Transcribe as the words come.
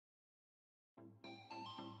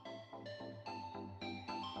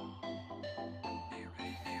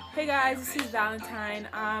Hey guys, this is Valentine.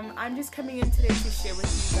 I'm just coming in today to share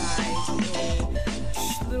with you guys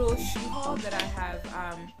a little shoe haul that I have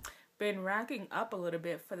been racking up a little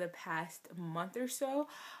bit for the past month or so.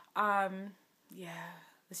 Yeah,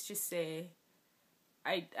 let's just say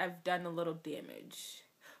I've done a little damage.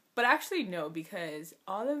 But actually no, because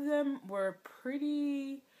all of them were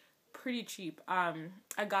pretty cheap. I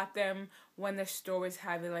got them when the store was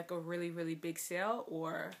having like a really big sale,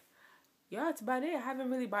 or yeah, that's about it. I haven't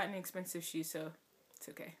really bought any expensive shoes, so it's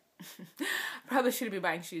okay. Probably shouldn't be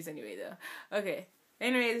buying shoes anyway, though. Okay.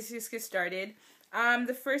 Anyway, let's just get started.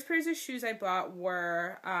 The first pairs of shoes I bought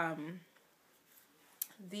were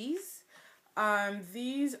these.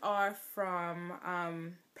 These are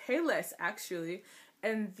from Payless, actually,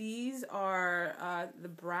 and these are the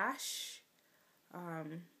Brash.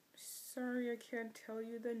 Sorry, I can't tell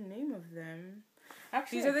you the name of them.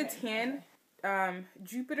 Actually, these are the tan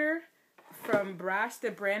Jupiter from Brash. The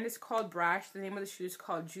brand is called Brash. The name of the shoe is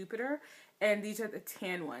called Jupiter, and these are the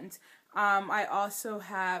tan ones. I also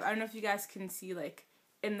have, I don't know if you guys can see, like,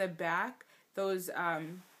 in the back, those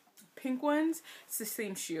pink ones. It's the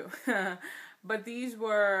same shoe. But these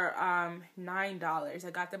were $9. I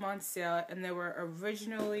got them on sale, and they were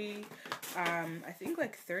originally, I think,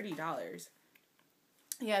 like $30.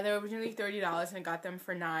 Yeah, they were originally $30, and I got them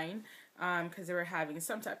for $9 because they were having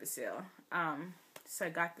some type of sale. So I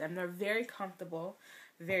got them. They're very comfortable,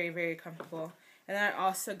 very comfortable. And then I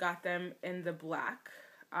also got them in the black,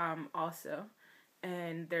 also,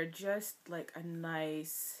 and they're just like a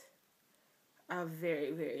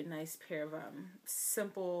very nice pair of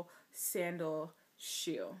simple sandal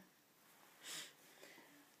shoe.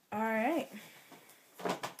 All right,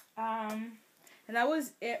 and that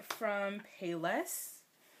was it from Payless.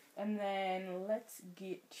 And then let's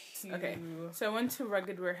get to... Okay, so I went to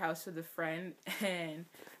Rugged Warehouse with a friend, and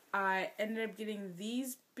I ended up getting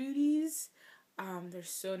these booties. They're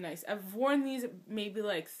so nice. I've worn these maybe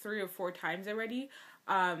like 3 or 4 times already.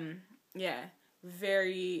 Yeah,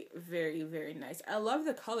 very nice. I love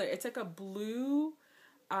the color. It's like a blue,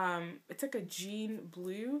 it's like a jean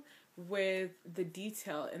blue with the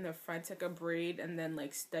detail in the front, like a braid and then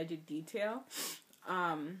like studded detail.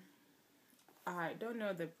 I don't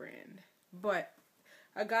know the brand, but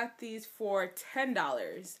I got these for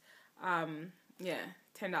 $10. Yeah,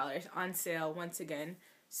 $10 on sale once again.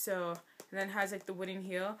 So, and then it has like the wooden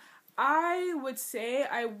heel. I would say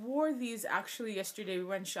I wore these actually yesterday. We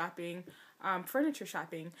went shopping, furniture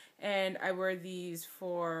shopping, and I wore these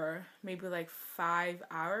for maybe like 5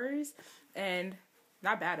 hours, and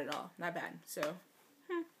not bad at all. Not bad. So,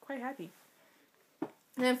 quite happy.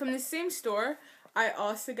 And then from the same store, I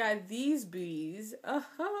also got these booties.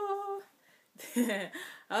 Oh, I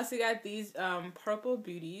also got these purple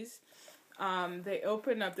booties. They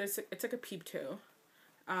open up. It's like a peep toe,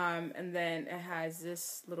 and then it has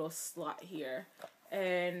this little slot here,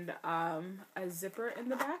 and a zipper in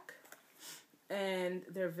the back. And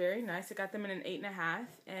they're very nice. I got them in an 8.5,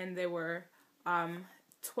 and they were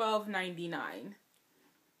 $12.99.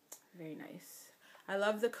 Very nice. I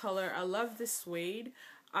love the color. I love the suede.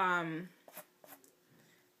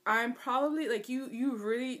 I'm probably, like, you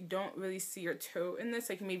really don't really see your toe in this,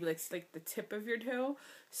 like, maybe, like the tip of your toe,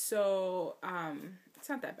 so, it's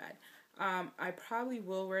not that bad. I probably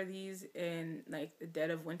will wear these in, like, the dead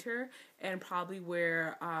of winter, and probably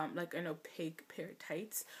wear, like, an opaque pair of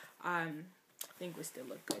tights. I think we still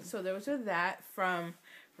look good. So those are that from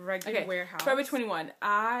Regular Warehouse. Forever 21.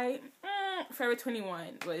 Forever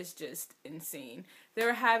 21 was just insane. They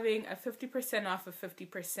were having a 50% off of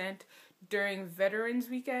 50% during Veterans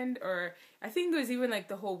Weekend, or I think it was even like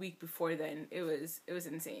the whole week before then. It was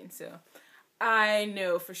insane. So I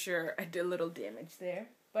know for sure I did a little damage there,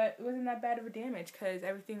 but it wasn't that bad of a damage because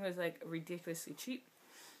everything was like ridiculously cheap.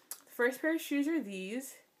 The first pair of shoes are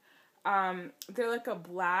these. They're like a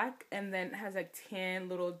black, and then it has like tan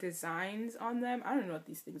little designs on them. I don't know what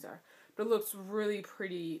these things are, but it looks really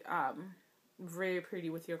pretty, very pretty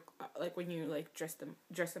with your, like when you like dress them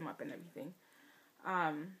up and everything.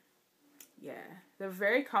 Yeah, they're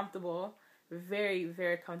very comfortable,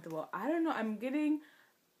 very comfortable. I don't know, I'm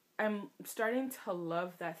starting to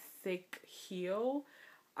love that thick heel.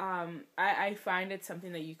 I find it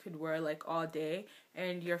something that you could wear like all day,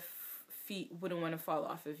 and your feet wouldn't want to fall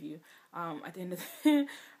off of you at the end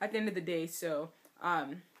of the day. So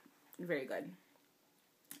very good.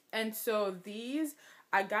 And so these,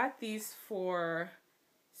 I got these for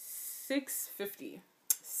 $6.50.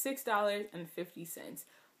 $6.50.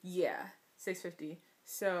 Yeah, $6.50.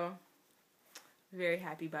 So very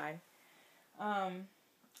happy buy. And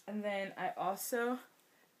then I also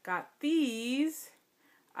got these.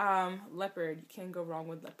 Leopard. You can't go wrong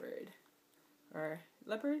with leopard. Or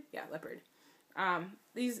leopard? Yeah, leopard.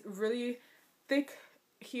 These really thick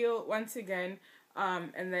heel once again.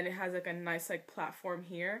 And then it has like a nice like platform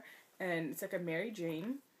here. And it's like a Mary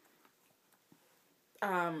Jane.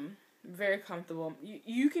 Very comfortable.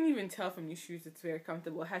 You can even tell from these shoes it's very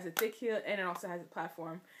comfortable. It has a thick heel and it also has a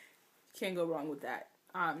platform. Can't go wrong with that.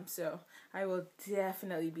 So I will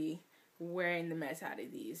definitely be wearing the mess out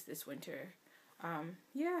of these this winter.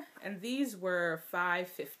 Yeah, and these were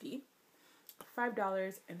 $5.50.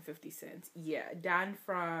 $5.50. Yeah, down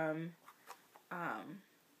from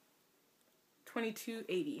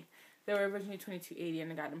 $22.80. They were originally $22.80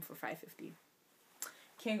 and I got them for $5.50.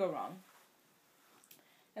 Can't go wrong.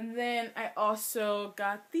 And then I also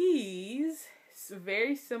got these. It's a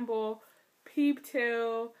very simple peep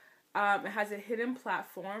toe. It has a hidden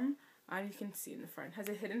platform. You can see in the front. It has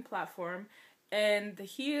a hidden platform. And the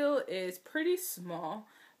heel is pretty small.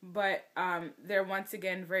 But they're once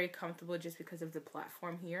again very comfortable just because of the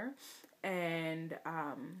platform here. And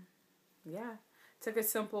yeah. It's like a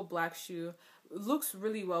simple black shoe. It looks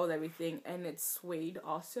really well with everything. And it's suede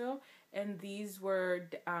also. And these were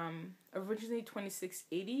originally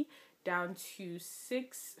 $26.80 down to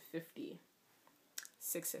 $6.50.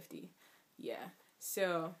 $6.50. Yeah.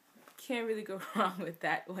 So can't really go wrong with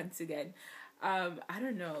that once again. I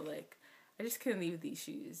don't know, like I just couldn't leave these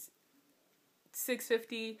shoes.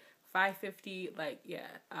 $6.50, $5.50, like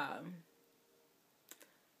yeah.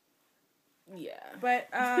 Yeah. But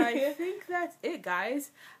I think that's it,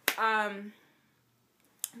 guys.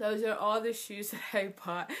 Those are all the shoes that I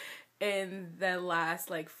bought in the last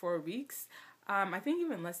like 4 weeks. I think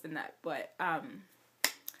even less than that, but I'm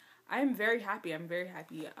very happy.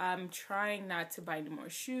 I'm trying not to buy any more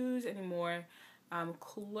shoes, any more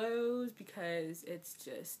clothes, because it's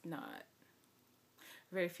just not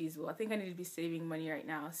very feasible. I think I need to be saving money right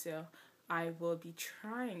now, so I will be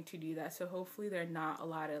trying to do that. So hopefully there are not a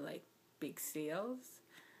lot of like big sales.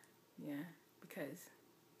 Yeah, because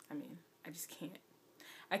I mean, I just can't.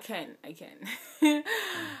 I can.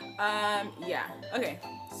 Yeah. Okay.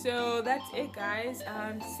 So that's it, guys.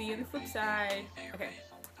 See you on the flip side. Okay.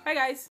 Bye, guys.